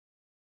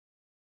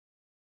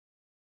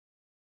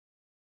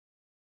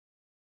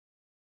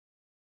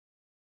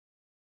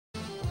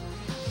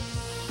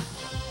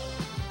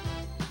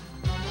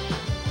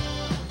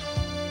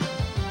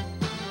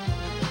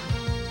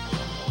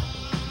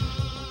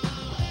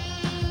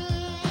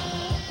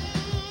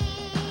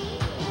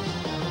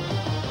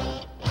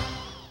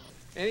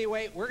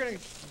Anyway, we're going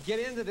to get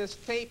into this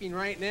taping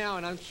right now,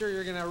 and I'm sure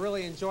you're going to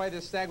really enjoy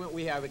this segment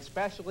we have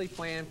especially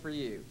planned for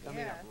you.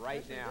 Coming up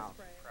right now.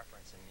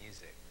 Preference in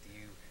music. Do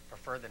you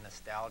prefer the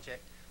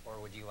nostalgic, or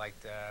would you like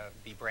to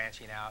be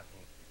branching out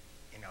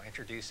and, you know,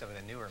 introduce some of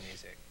the newer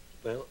music?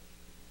 Well,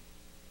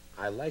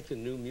 I like the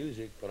new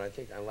music, but I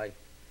think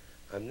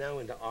I'm now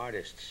into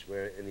artists,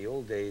 where in the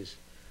old days,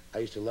 I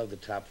used to love the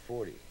top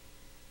 40.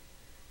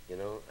 You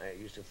know, I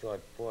used to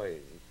thought, boy,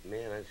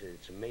 man,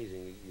 it's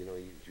amazing. You know,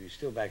 you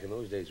still back in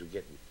those days were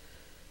getting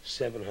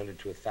 700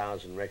 to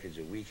 1,000 records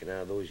a week, and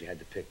out of those you had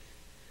to pick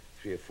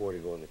 3 or 4 to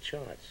go on the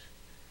charts.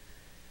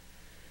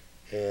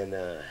 And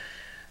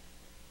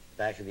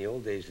back in the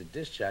old days, the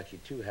disc jockey,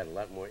 too, had a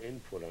lot more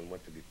input on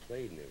what to be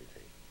played and everything.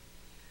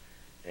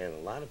 And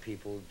a lot of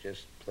people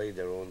just played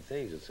their own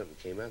things. If something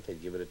came out,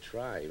 they'd give it a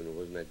try, even if it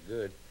wasn't that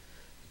good.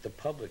 But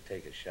the public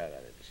take a shot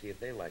at it to see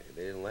if they liked it. If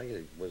they didn't like it,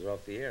 it was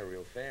off the air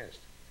real fast.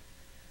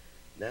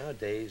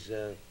 Nowadays,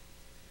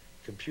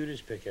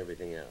 computers pick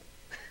everything out.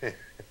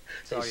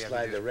 They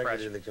slide the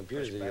record in the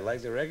computer. Do you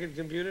like the record,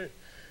 computer?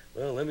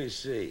 Well, let me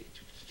see.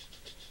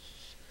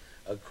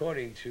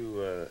 According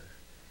to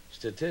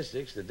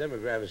statistics, the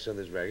demographics on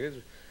this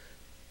record,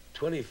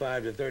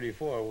 25 to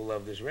 34 will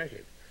love this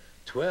record.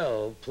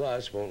 12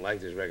 plus won't like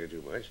this record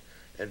too much.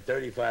 And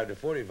 35 to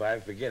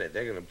 45, forget it.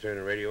 They're going to turn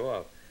the radio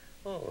off.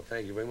 Oh,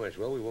 thank you very much.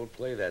 Well, we won't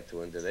play that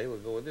one today. We'll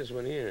go with this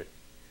one here.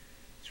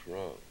 It's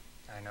wrong.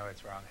 I know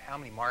it's wrong. How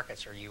many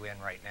markets are you in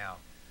right now?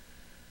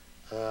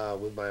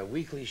 With my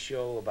weekly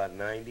show, about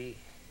 90,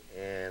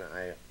 and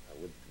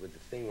with the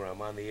thing where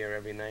I'm on the air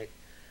every night,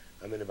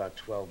 I'm in about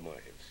 12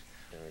 markets.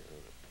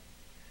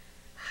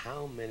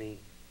 How many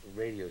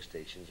radio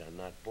stations are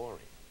not boring?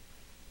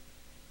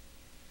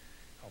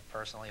 Oh,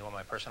 personally, well,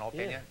 my personal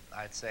opinion,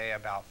 I'd say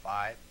about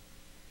 5.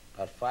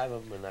 About 5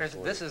 of them are not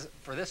boring. This is,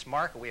 for this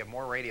market, we have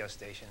more radio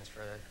stations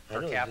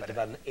per capita.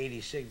 About 80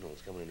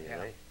 signals coming in here,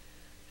 right?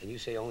 And you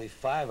say only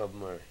 5 of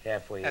them are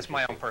halfway. That's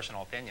my own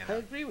personal opinion. I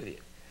agree with you.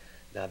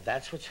 Now,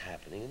 that's what's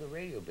happening in the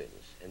radio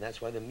business. And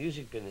that's why the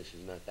music business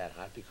is not that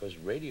hot, because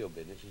radio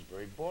business is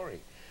very boring.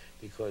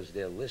 Because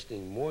they're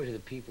listening more to the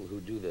people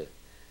who do the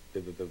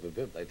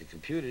like the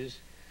computers,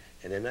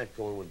 and they're not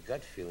going with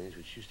gut feelings,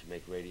 which used to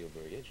make radio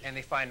very interesting. And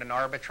they find an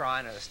arbitron,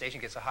 and a station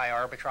gets a high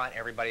arbitron,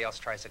 everybody else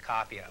tries to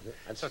copy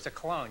it. So it's a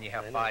clone. You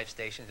have 5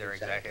 stations that are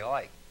exactly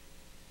alike.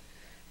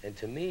 And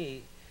to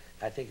me,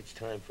 I think it's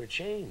time for a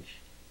change.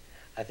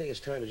 I think it's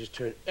time to just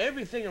turn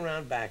everything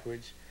around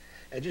backwards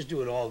and just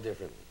do it all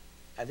differently.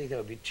 I think that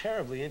would be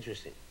terribly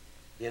interesting,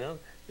 you know?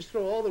 Just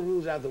throw all the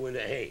rules out the window.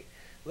 Hey,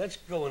 let's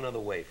go another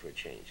way for a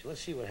change. Let's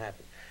see what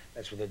happens.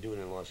 That's what they're doing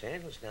in Los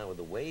Angeles now with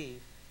the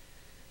Wave.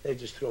 They've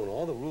just thrown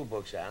all the rule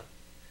books out.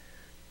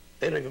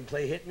 They don't even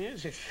play hit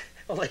music.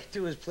 All they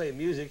do is play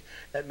music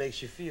that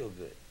makes you feel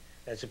good.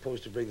 That's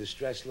supposed to bring the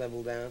stress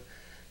level down.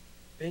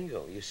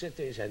 Bingo. You sit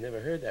there and say, I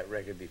never heard that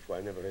record before.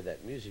 I never heard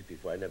that music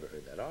before. I never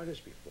heard that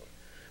artist before.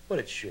 But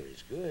it sure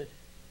is good.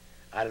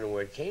 I don't know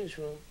where it came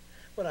from,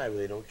 but I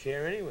really don't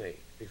care anyway,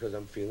 because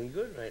I'm feeling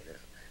good right now.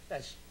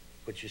 That's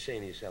what you're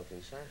saying to yourself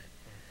inside.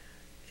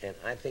 And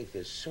I think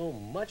there's so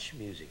much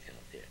music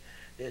out there.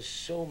 There's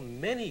so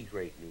many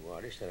great new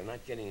artists that are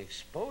not getting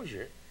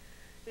exposure.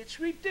 It's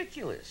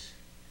ridiculous.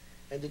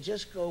 And to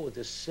just go with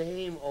the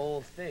same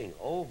old thing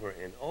over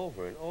and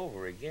over and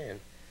over again,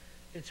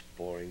 it's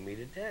boring me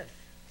to death.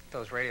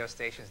 Those radio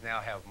stations now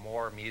have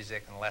more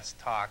music and less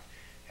talk.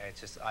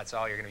 That's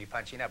all you're going to be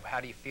punching up. How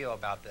do you feel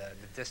about the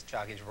disc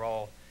jockey's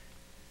role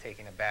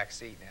taking a back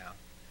seat now?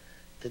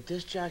 The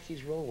disc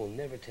jockey's role will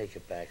never take a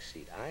back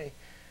seat.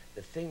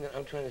 The thing that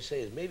I'm trying to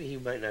say is maybe he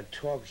might not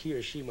talk, he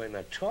or she might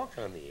not talk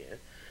on the air,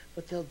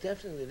 but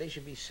they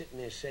should be sitting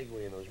there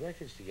segueing those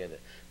records together,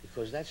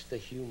 because that's the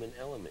human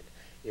element.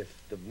 If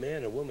the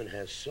man or woman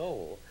has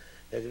soul,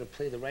 they're going to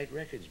play the right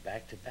records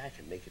back to back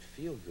and make it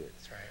feel good.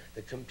 That's right.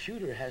 The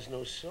computer has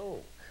no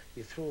soul.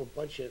 You throw a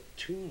bunch of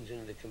tunes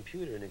into the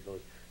computer and it goes,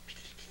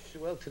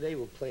 well, today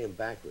we'll play them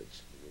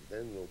backwards.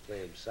 Then we'll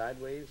play them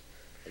sideways.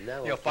 And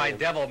now you'll find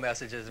devil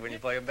messages when you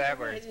play them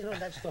backwards. Right, you know,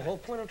 that's the whole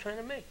point I'm trying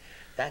to make.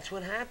 That's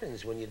what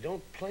happens. When you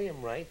don't play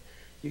them right,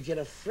 you get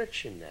a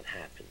friction that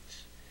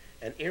happens,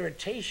 an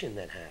irritation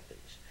that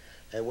happens.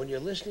 And when you're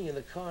listening in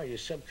the car, your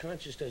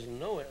subconscious doesn't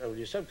know it, or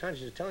your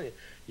subconscious is telling you,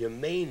 your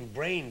main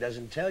brain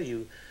doesn't tell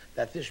you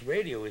that this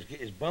radio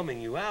is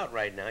bumming you out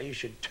right now. You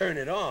should turn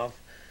it off,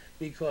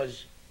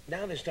 because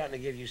now they're starting to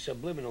give you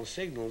subliminal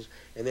signals,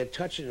 and they're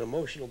touching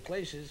emotional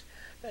places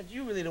that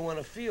you really don't want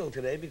to feel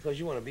today, because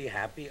you want to be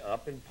happy,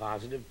 up and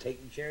positive,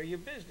 taking care of your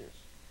business.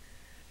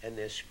 And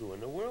they're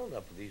screwing the world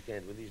up with these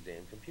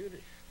damn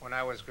computers. When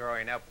I was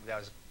growing up,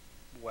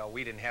 well,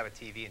 we didn't have a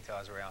TV until I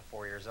was around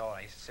 4 years old.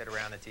 I used to sit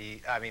around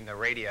the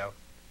radio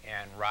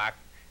and rock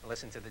and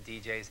listen to the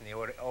DJs, and they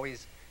were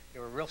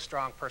real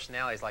strong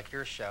personalities like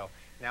your show.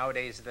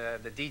 Nowadays, the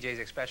DJs,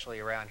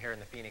 especially around here in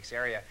the Phoenix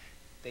area,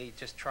 they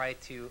just try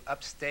to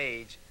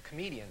upstage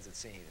comedians, it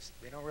seems.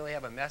 They don't really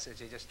have a message.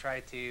 They just try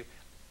to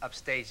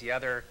upstage the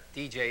other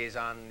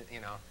DJs on,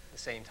 the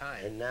same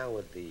time. And now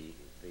with the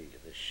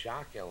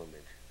shock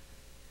element,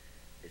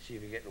 It's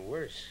even getting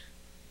worse.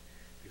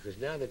 Because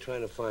now they're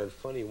trying to find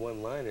funny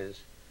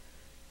one-liners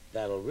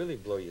that'll really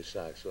blow your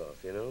socks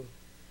off, you know?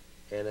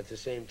 And at the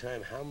same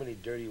time, how many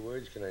dirty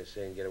words can I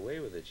say and get away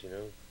with it, you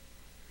know?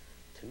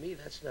 To me,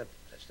 that's not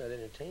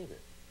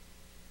entertainment.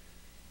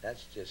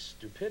 That's just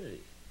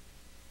stupidity.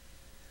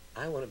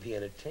 I want to be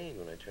entertained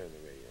when I turn on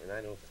the radio, and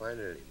I don't find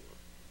it anymore.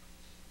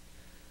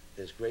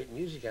 There's great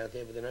music out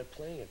there, but they're not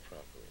playing it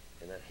properly.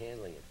 They're not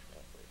handling it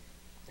properly.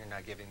 They're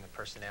not giving the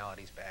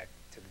personalities back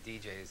to the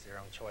DJs, their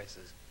own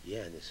choices. Yeah,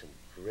 and there's some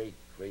great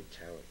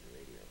talent in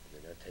radio.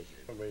 They're not taking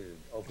it. I'm ready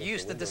to open You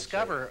used to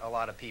discover a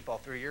lot of people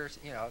through your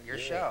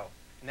show,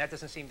 and that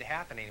doesn't seem to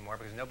happen anymore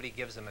because nobody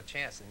gives them a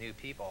chance. The new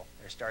people,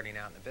 they're starting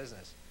out in the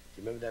business.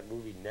 Do you remember that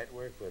movie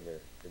Network where the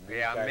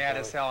Yeah, I'm mad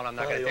as hell, and I'm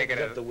not going to take it.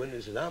 Up the window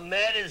and says, "I'm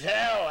mad as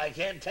hell. I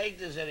can't take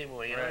this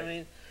anymore." You know what I Right.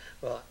 mean?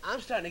 Well, I'm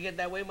starting to get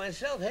that way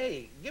myself.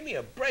 Hey, give me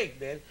a break,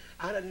 man.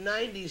 Out of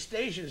 90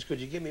 stations, could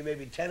you give me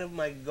maybe 10 of them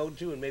I can go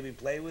to and maybe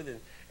play with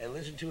and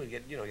listen to and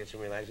get some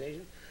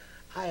relaxation?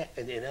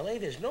 And in LA,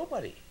 there's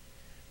nobody.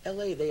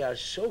 LA, they are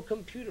so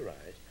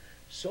computerized,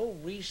 so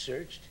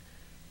researched.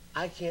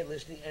 I can't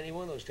listen to any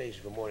one of those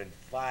stations for more than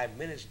 5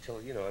 minutes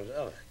until,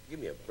 give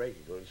me a break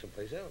and go to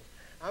someplace else.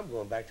 I'm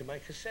going back to my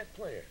cassette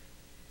player.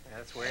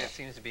 That's where it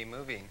seems to be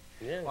moving.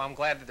 Yeah. Well, I'm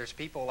glad that there's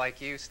people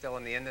like you still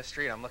in the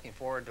industry, and I'm looking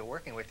forward to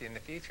working with you in the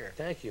future.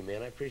 Thank you,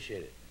 man. I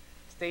appreciate it.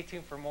 Stay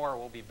tuned for more.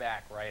 We'll be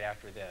back right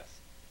after this.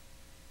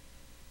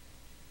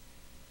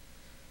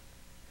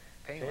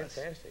 Painless.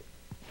 Fantastic.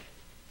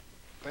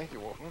 Thank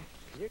you, Wolfman.